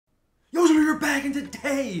back, and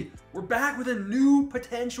today we're back with a new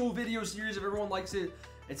potential video series if everyone likes it.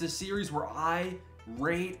 It's a series where I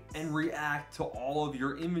rate and react to all of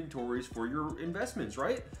your inventories for your investments,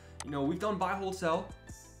 right? You know, we've done buy, hold, sell.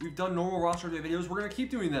 We've done normal roster day videos. We're gonna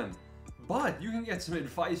keep doing them. But you can get some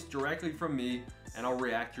advice directly from me and I'll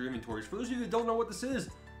react to your inventories. For those of you that don't know what this is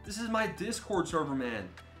my Discord server, man.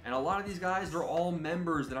 And a lot of these guys, they're all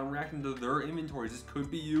members that I'm reacting to their inventories. This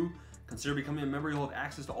could be you. Consider becoming a member, you'll have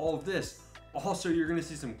access to all of this. Also, you're gonna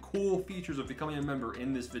see some cool features of becoming a member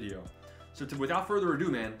in this video. So without further ado,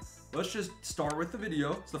 man, let's just start with the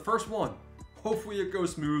video. It's the first one. Hopefully it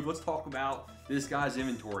goes smooth. Let's talk about this guy's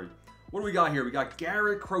inventory. What do we got here? We got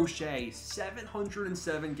Garrett Crochet,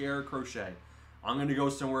 707 Garrett Crochet. I'm gonna go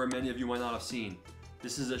somewhere many of you might not have seen.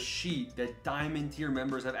 This is a sheet that Diamond tier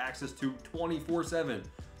members have access to 24/7.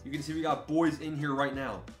 You can see we got boys in here right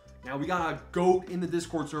now. Now we got a GOAT in the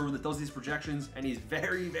Discord server that does these projections and he's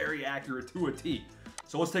very, very accurate to a T.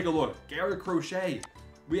 So let's take a look. Garrett Crochet,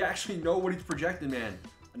 we actually know what he's projected, man.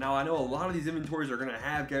 Now I know a lot of these inventories are gonna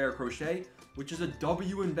have Garrett Crochet, which is a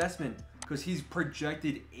W investment because he's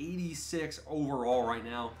projected 86 overall right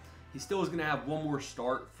now. He still is gonna have one more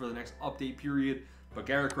start for the next update period, but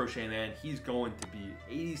Garrett Crochet, man, he's going to be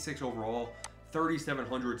 86 overall,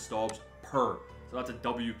 3,700 stubs per. So that's a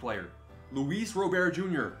W player. Luis Robert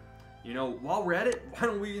Jr. You know, while we're at it, why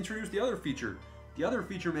don't we introduce the other feature? The other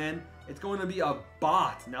feature, man, it's going to be a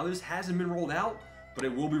bot. Now this hasn't been rolled out, but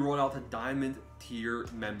it will be rolled out to Diamond tier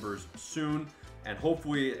members soon. And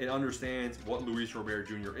hopefully it understands what Luis Robert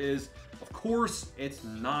Jr. is. Of course, it's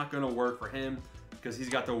not gonna work for him because he's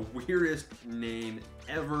got the weirdest name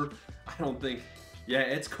ever. I don't think, yeah,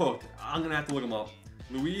 it's cooked. I'm gonna have to look him up.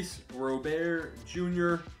 Luis Robert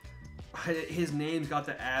Jr. His name's got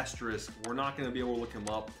the asterisk. We're not gonna be able to look him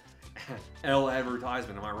up. L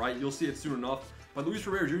advertisement, am I right? You'll see it soon enough. But Luis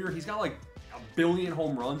Robert Jr., he's got like 1 billion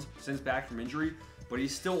home runs since back from injury, but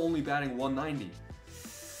he's still only batting 190.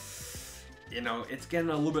 You know, it's getting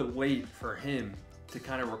a little bit late for him to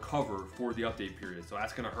kind of recover for the update period, so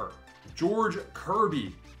that's gonna hurt. George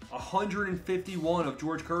Kirby, 151 of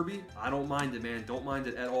George Kirby. I don't mind it, man. Don't mind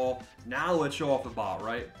it at all. Now let's show off the bot,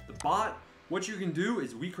 right? The bot, what you can do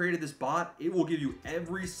is we created this bot. It will give you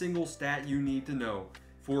every single stat you need to know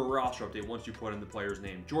for a roster update once you put in the player's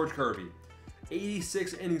name. George Kirby,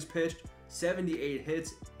 86 innings pitched, 78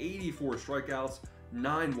 hits, 84 strikeouts,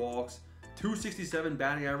 9 walks, 267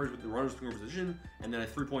 batting average with the runners scoring position, and then a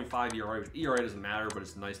 3.5 ERA, which ERA doesn't matter, but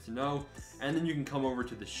it's nice to know. And then you can come over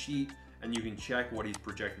to the sheet and you can check what he's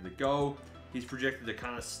projected to go. He's projected to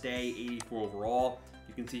kind of stay 84 overall.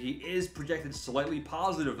 You can see he is projected slightly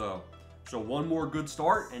positive though. So one more good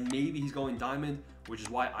start and maybe he's going Diamond, which is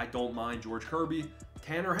why I don't mind George Kirby.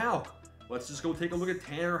 Tanner Houck. Let's just go take a look at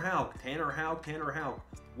Tanner Houck. Tanner Houck.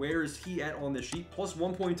 Where is he at on this sheet? Plus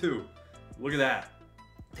 1.2. Look at that.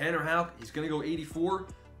 Tanner Houck, he's going to go 84,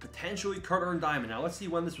 potentially cut earned Diamond. Now let's see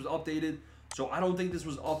when this was updated. So I don't think this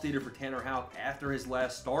was updated for Tanner Houck after his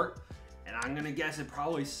last start. And I'm going to guess it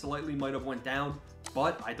probably slightly might have went down.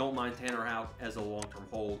 But I don't mind Tanner Houck as a long-term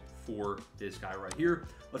hold for this guy right here.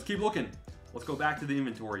 Let's keep looking. Let's go back to the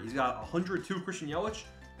inventory. He's got 102 Christian Yelich.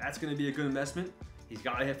 That's going to be a good investment. He's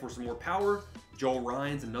got to hit for some more power. Joe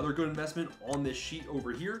Ryan's another good investment on this sheet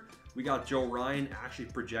over here. We got Joe Ryan actually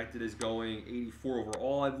projected as going 84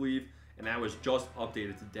 overall, I believe, and that was just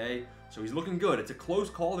updated today. So he's looking good. It's a close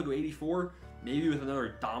call to go 84. Maybe with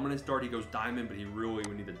another dominant start, he goes Diamond, but he really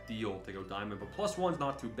would need a deal to go Diamond. But plus one's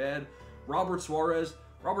not too bad. Robert Suarez.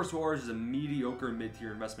 Robert Suarez is a mediocre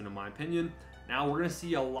mid-tier investment in my opinion. Now we're going to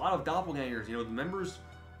see a lot of doppelgangers. You know, the members,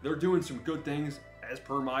 they're doing some good things. As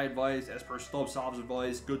per my advice, as per Stubs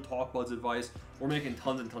advice, good Talk Buds advice, we're making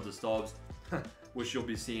tons and tons of stubs, which you'll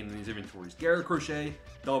be seeing in these inventories. Garrett Crochet,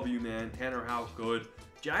 W, man. Tanner Houck, good.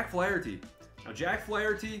 Jack Flaherty. Now, Jack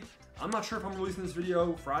Flaherty, I'm not sure if I'm releasing this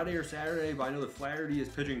video Friday or Saturday, but I know that Flaherty is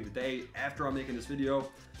pitching the day after I'm making this video.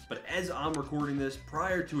 But as I'm recording this,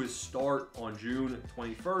 prior to his start on June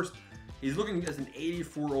 21st, he's looking as an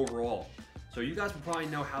 84 overall. So you guys will probably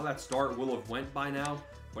know how that start will have went by now.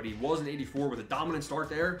 But he was an 84 with a dominant start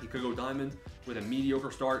there. He could go Diamond. With a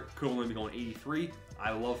mediocre start, could only be going 83.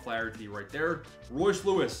 I love Flaherty right there. Royce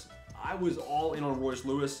Lewis. I was all in on Royce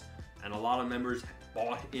Lewis, and a lot of members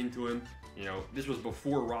bought into him. You know, this was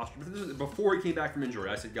before roster, before he came back from injury.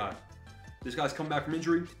 I said, God, this guy's come back from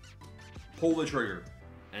injury, pull the trigger.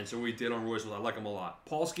 And so we did on Royce Lewis. I like him a lot.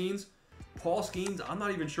 Paul Skeens. I'm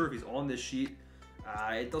not even sure if he's on this sheet.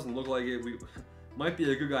 It doesn't look like it. Might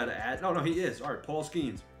be a good guy to add. No, he is. All right, Paul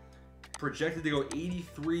Skeens. Projected to go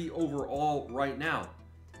 83 overall right now.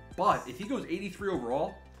 But if he goes 83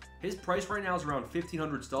 overall, his price right now is around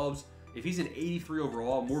 1,500 stubs. If he's an 83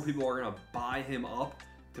 overall, more people are going to buy him up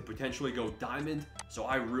to potentially go diamond. So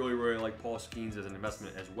I really, really like Paul Skeens as an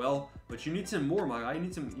investment as well. But you need some more, my guy. You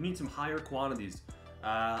need some higher quantities.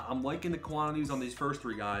 I'm liking the quantities on these first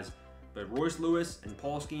 3 guys, but Royce Lewis and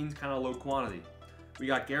Paul Skeens kind of low quantity. We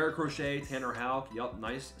got Garrett Crochet, Tanner Houck, yup,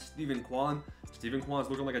 nice. Steven Kwan. Steven Kwan's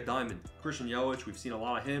looking like a diamond. Christian Yelich, we've seen a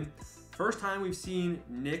lot of him. First time we've seen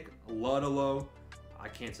Nick Ludlow. I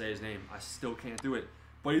can't say his name. I still can't do it.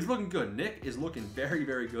 But he's looking good. Nick is looking very,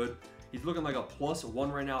 very good. He's looking like a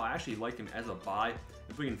 +1 right now. I actually like him as a buy.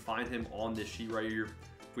 If we can find him on this sheet right here.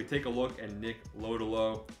 If we take a look at Nick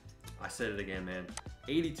Ludlow, I said it again, man.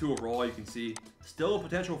 82 overall, you can see. Still a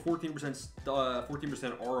potential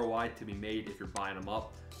 14% ROI to be made if you're buying him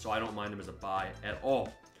up. So I don't mind him as a buy at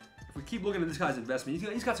all. If we keep looking at this guy's investment,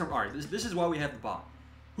 he's got some, all right, this is why we have the bot.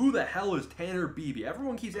 Who the hell is Tanner Beebe?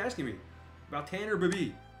 Everyone keeps asking me about Tanner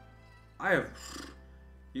Beebe.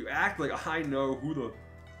 You act like I know who the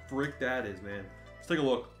frick that is, man. Let's take a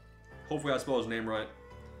look. Hopefully I spell his name right.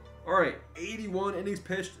 All right, 81 innings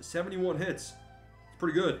pitched, 71 hits. It's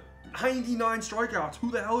pretty good. 99 strikeouts.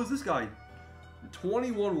 Who the hell is this guy?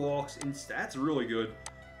 21 walks, and that's really good.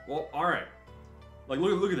 Well, all right. Like,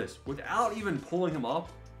 look at this. Without even pulling him up,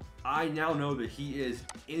 I now know that he is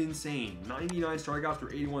insane. 99 strikeouts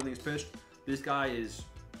for 81 innings pitched. This guy is,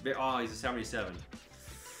 he's a 77.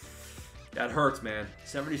 That hurts, man.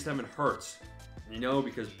 77 hurts. You know,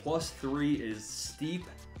 because +3 is steep.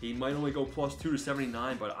 He might only go +2 to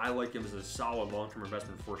 79, but I like him as a solid long-term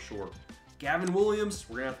investment for sure. Gavin Williams,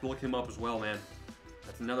 we're going to have to look him up as well, man.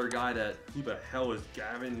 That's another guy that, who the hell is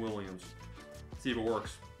Gavin Williams? Let's see if it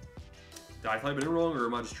works. Did I type it in wrong, or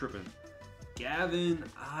am I just tripping? Gavin,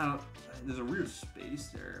 there's a weird space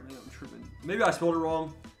there. Maybe I'm tripping. Maybe I spelled it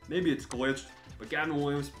wrong. Maybe it's glitched. But Gavin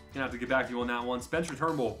Williams, gonna have to get back to you on that one. Spencer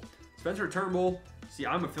Turnbull. Spencer Turnbull. See,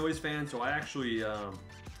 I'm a Phillies fan, so I actually, I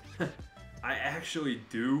actually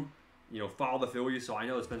do, follow the Phillies. So I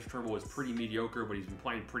know that Spencer Turnbull is pretty mediocre, but he's been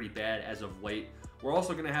playing pretty bad as of late. We're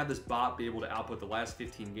also gonna have this bot be able to output the last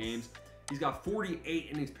 15 games. He's got 48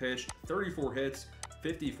 innings pitched, 34 hits,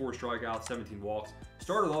 54 strikeouts, 17 walks.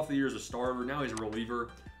 Started off the year as a starter, now he's a reliever.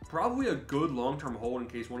 Probably a good long-term hold in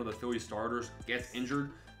case one of the Phillies starters gets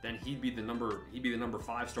injured. Then he'd be the number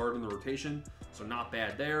 5 starter in the rotation, so not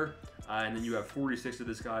bad there. And then you have 46 of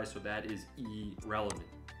this guy, so that is irrelevant.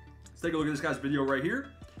 Let's take a look at this guy's video right here.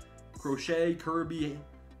 Crochet, Kirby.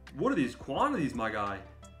 What are these quantities, my guy?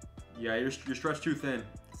 Yeah, you're stretched too thin.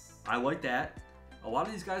 I like that. A lot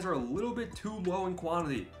of these guys are a little bit too low in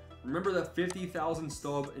quantity. Remember the 50,000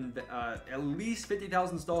 stub, at least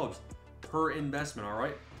 50,000 stubs per investment, all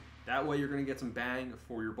right? That way you're gonna get some bang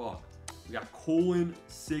for your buck. We got Colin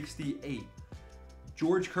 68.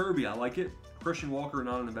 George Kirby, I like it. Christian Walker,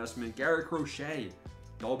 not an investment. Garrett Crochet,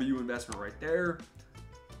 W investment right there.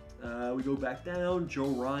 We go back down. Joe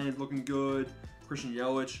Ryan's looking good. Christian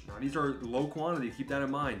Yelich. Now these are low quantity, keep that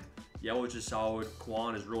in mind. Yelich is solid.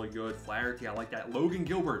 Kwan is really good. Flaherty, I like that. Logan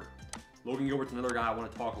Gilbert. Logan Gilbert's another guy I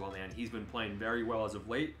want to talk about, man. He's been playing very well as of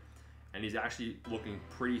late, and he's actually looking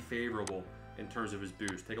pretty favorable in terms of his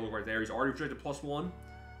boost. Take a look right there. He's already projected +1.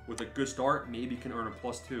 With a good start, maybe can earn a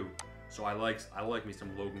 +2. So I like me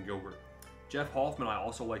some Logan Gilbert. Jeff Hoffman, I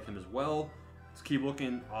also like him as well. Let's keep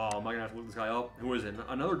looking. Oh, am I gonna have to look this guy up? Who is it?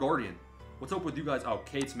 Another Guardian. What's up with you guys? Oh,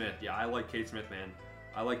 Cade Smith. Yeah, I like Cade Smith, man.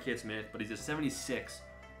 I like Cade Smith, but he's a 76.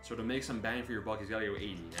 So to make some bang for your buck, he's got to go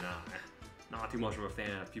 80. And not too much of a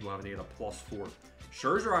fan of people having to get a +4.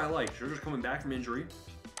 Scherzer, I like. Scherzer's coming back from injury.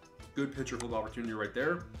 Good pitcher flip opportunity right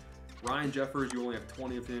there. Ryan Jeffers, you only have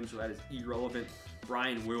 20 of him, so that is irrelevant.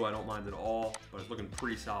 Brian Wu, I don't mind at all, but it's looking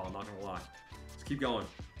pretty solid, not gonna lie. Let's keep going.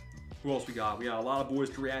 Who else we got? We got a lot of boys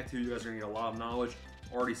to react to. You guys are gonna get a lot of knowledge.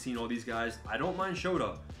 Already seen all these guys. I don't mind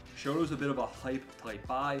Shota. Shota's a bit of a hype type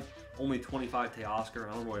buy. Only 25 Teoscar.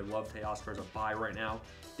 I don't really love Teoscar as a buy right now.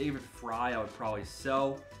 David Fry, I would probably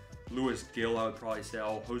sell. Lewis Gill, I would probably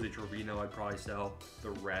sell. Jose Trevino, I'd probably sell.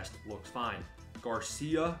 The rest looks fine.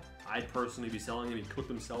 Garcia, I'd personally be selling him. He cooked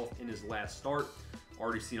himself in his last start.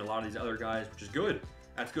 Already seen a lot of these other guys, which is good.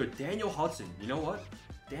 That's good. Daniel Hudson, you know what?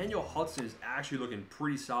 Daniel Hudson is actually looking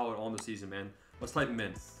pretty solid on the season, man. Let's type him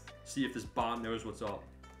in. See if this bot knows what's up.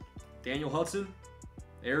 Daniel Hudson,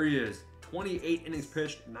 there he is. 28 innings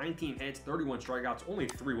pitched, 19 hits, 31 strikeouts, only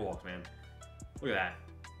 3 walks, man. Look at that.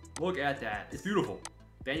 Look at that. It's beautiful.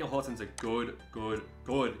 Daniel Hudson's a good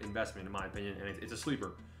investment, in my opinion, and it's a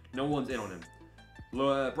sleeper. No one's in on him.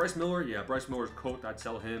 Bryce Miller, yeah, Bryce Miller's cooked. I'd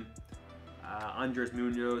sell him. Andres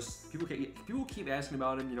Munoz. People keep asking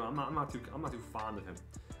about him. You know, I'm not too fond of him.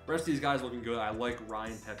 Rest of these guys looking good. I like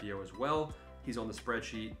Ryan Pepio as well. He's on the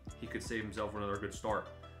spreadsheet. He could save himself for another good start.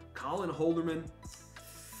 Colin Holderman.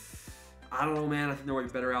 I don't know, man. I think there might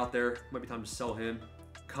be better out there. Might be time to sell him.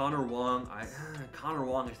 Connor Wong. Connor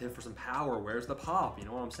Wong is hit for some power. Where's the pop? You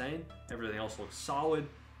know what I'm saying? Everything else looks solid.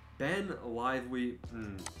 Ben Lively.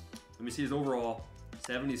 Let me see his overall.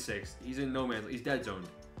 76. He's in no man's. He's dead zoned.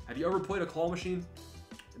 Have you ever played a claw machine?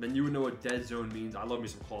 Then you would know what dead zone means. I love me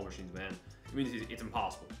some claw machines, man. It means it's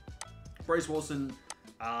impossible. Bryce Wilson.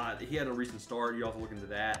 He had a recent start. You have to look into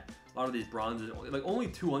that. A lot of these bronzes, like only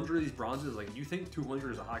 200 of these bronzes. Like you think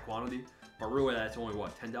 200 is a high quantity, but really that's only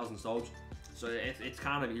what 10,000 stubs. So it's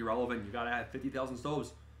kind of irrelevant. You gotta have 50,000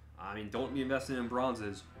 stubs. I mean, don't be investing in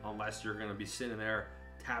bronzes unless you're gonna be sitting there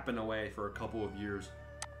tapping away for a couple of years.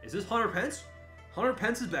 Is this Hunter Pence? Hunter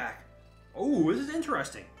Pence is back. Oh, this is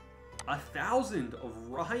interesting. 1,000 of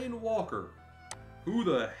Ryan Walker. Who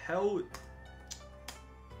the hell?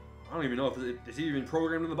 I don't even know if it's even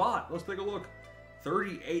programmed in the bot. Let's take a look.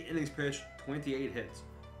 38 innings pitched, 28 hits,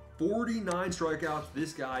 49 strikeouts.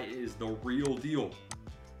 This guy is the real deal.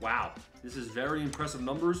 Wow, this is very impressive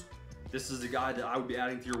numbers. This is the guy that I would be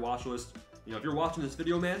adding to your watch list. You know, if you're watching this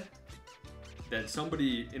video, man, then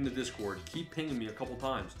somebody in the Discord, keep pinging me a couple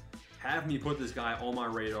times. Have me put this guy on my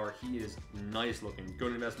radar. He is nice looking.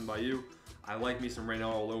 Good investment by you. I like me some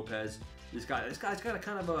Reynaldo Lopez. This guy's got a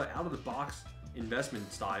kind of a out of the box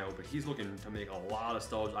investment style, but he's looking to make a lot of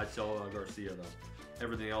stubs. I'd sell Garcia though.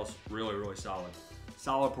 Everything else really, really solid.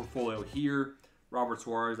 Solid portfolio here. Robert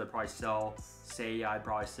Suarez, I'd probably sell. Say, I'd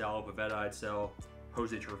probably sell. Pavetta, I'd sell.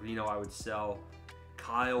 Jose Trevino, I would sell.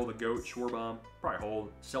 Kyle, the GOAT, Schwarbaum, probably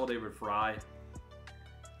hold. Sell David Fry.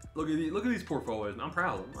 Look at these portfolios. I'm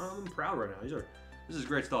proud. I'm proud right now. This is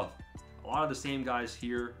great stuff. A lot of the same guys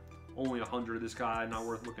here. Only 100 of this guy, not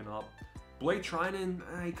worth looking up. Blake Trinan,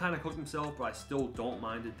 he kind of cooked himself, but I still don't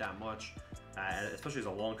mind it that much. Especially as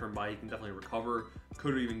a long-term buy, he can definitely recover.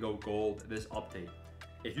 Could even go gold this update.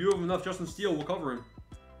 If you have enough Justin Steele, we'll cover him.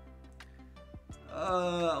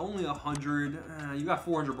 Only 100. You got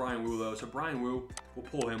 400 Brian Wu though, so Brian Wu, we'll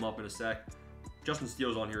pull him up in a sec. Justin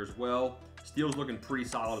Steele's on here as well. Steele's looking pretty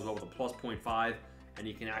solid as well with a plus 0.5, and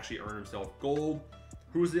he can actually earn himself gold.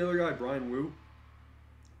 Who's the other guy? Brian Wu.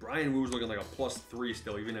 Brian Wu's looking like a plus 3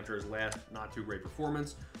 still, even after his last not too great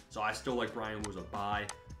performance. So I still like Brian Wu as a buy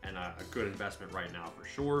and a good investment right now for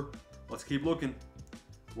sure. Let's keep looking.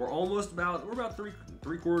 We're about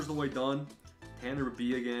three quarters of the way done. Tanner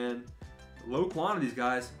B again. Low quantities,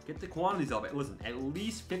 guys. Get the quantities up. Listen, at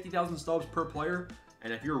least 50,000 stubs per player.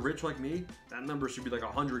 And if you're rich like me, that number should be like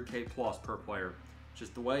 100K plus per player.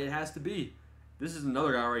 Just the way it has to be. This is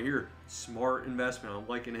another guy right here. Smart investment. I'm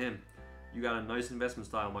liking him. You got a nice investment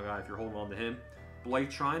style, my guy, if you're holding on to him. Blake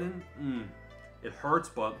Trinan, it hurts,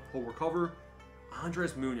 but he'll recover.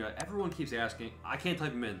 Andres Munoz, everyone keeps asking. I can't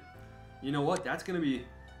type him in. You know what? That's going to be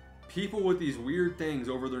people with these weird things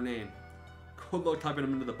over their name. Good luck typing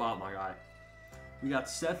them into the bot, my guy. We got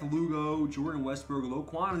Seth Lugo, Jordan Westbrook, low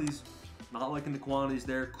quantities. Not liking the quantities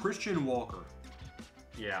there. Christian Walker.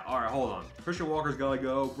 Yeah, all right, hold on. Christian Walker's got to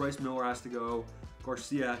go. Bryce Miller has to go.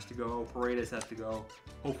 Garcia has to go. Paredes has to go.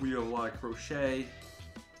 Hopefully you have a lot of Crochet.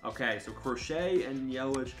 Okay, so Crochet and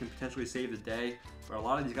Yelich can potentially save the day, but a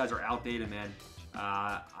lot of these guys are outdated, man.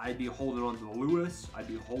 I'd be holding on to Lewis. I'd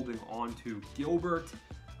be holding on to Gilbert.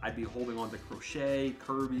 I'd be holding on to Crochet,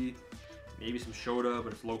 Kirby, maybe some Shota,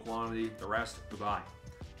 but it's low quantity. The rest, goodbye.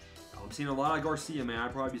 I'm seeing a lot of Garcia, man.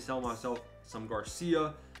 I'd probably be selling myself some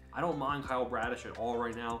Garcia. I don't mind Kyle Bradish at all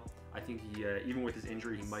right now. I think he, even with his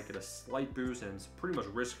injury, he might get a slight boost, and it's pretty much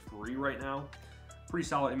risk-free right now. Pretty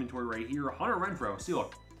solid inventory right here. Hunter Renfroe, see,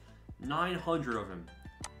 look, 900 of him.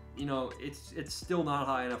 You know, it's still not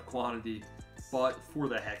high enough quantity, but for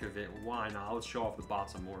the heck of it, why not? Let's show off the bot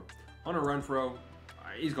some more. Hunter Renfroe,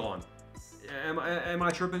 he's gone. Am I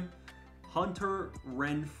tripping? Hunter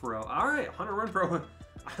Renfroe. All right, Hunter Renfroe.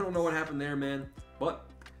 I don't know what happened there, man, but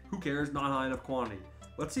who cares? Not high enough quantity.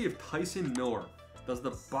 Let's see if Tyson Miller. Does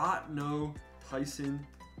the bot know Tyson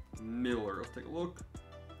Miller? Let's take a look.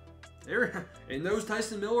 There, it knows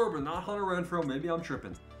Tyson Miller, but not Hunter Renfroe. Maybe I'm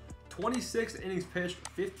tripping. 26 innings pitched,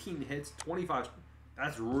 15 hits, 25.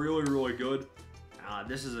 That's really, really good.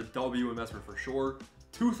 This is a W investment for sure.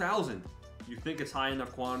 2,000. You think it's high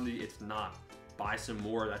enough quantity? It's not. Buy some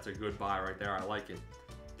more. That's a good buy right there. I like it.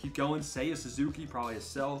 Keep going. Seiya Suzuki, probably a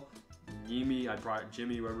sell. Jimmy,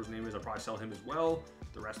 whatever his name is, I'd probably sell him as well.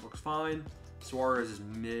 The rest looks fine. Suarez is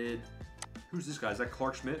mid. Who's this guy? Is that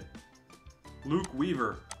Clark Schmidt? Luke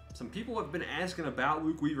Weaver. Some people have been asking about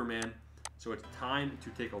Luke Weaver, man. So it's time to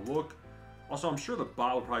take a look. Also, I'm sure the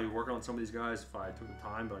bot will probably be working on some of these guys if I took the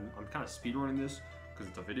time, but I'm kind of speedrunning this because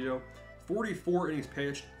it's a video. 44 innings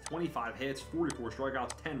pitched, 25 hits, 44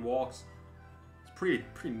 strikeouts, 10 walks. It's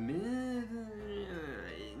pretty mid.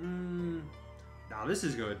 Now this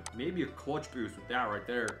is good. Maybe a clutch boost with that right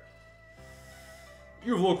there.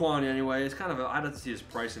 You have low quantity anyway. It's kind of I'd have to see his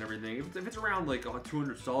price and everything. If it's around like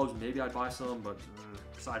 200 stubs, maybe I'd buy some. But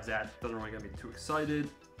besides that, doesn't really get me too excited.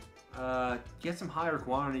 Get some higher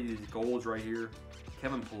quantity of these golds right here.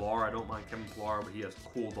 Kevin Pillar, I don't mind Kevin Pillar, but he has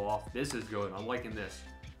cooled off. This is good. I'm liking this.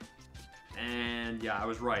 And yeah, I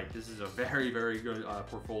was right. This is a very, very good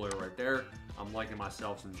portfolio right there. I'm liking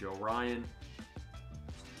myself some Joe Ryan.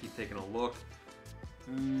 Just keep taking a look.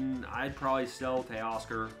 I'd probably sell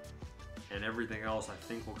Teoscar, and everything else I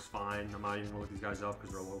think looks fine. I'm not even gonna look these guys up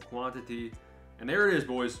because they're low quantity. And there it is,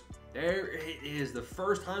 boys. There it is. The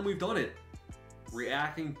first time we've done it.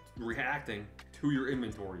 Reacting to your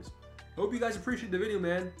inventories. Hope you guys appreciate the video,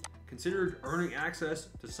 man. Consider earning access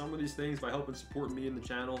to some of these things by helping support me in the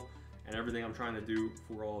channel and everything I'm trying to do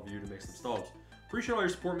for all of you to make some stubs. Appreciate all your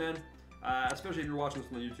support, man. Especially if you're watching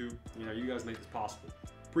this on YouTube. You know, you guys make this possible.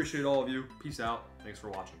 Appreciate all of you. Peace out. Thanks for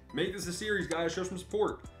watching. Make this a series, guys. Show some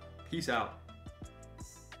support. Peace out.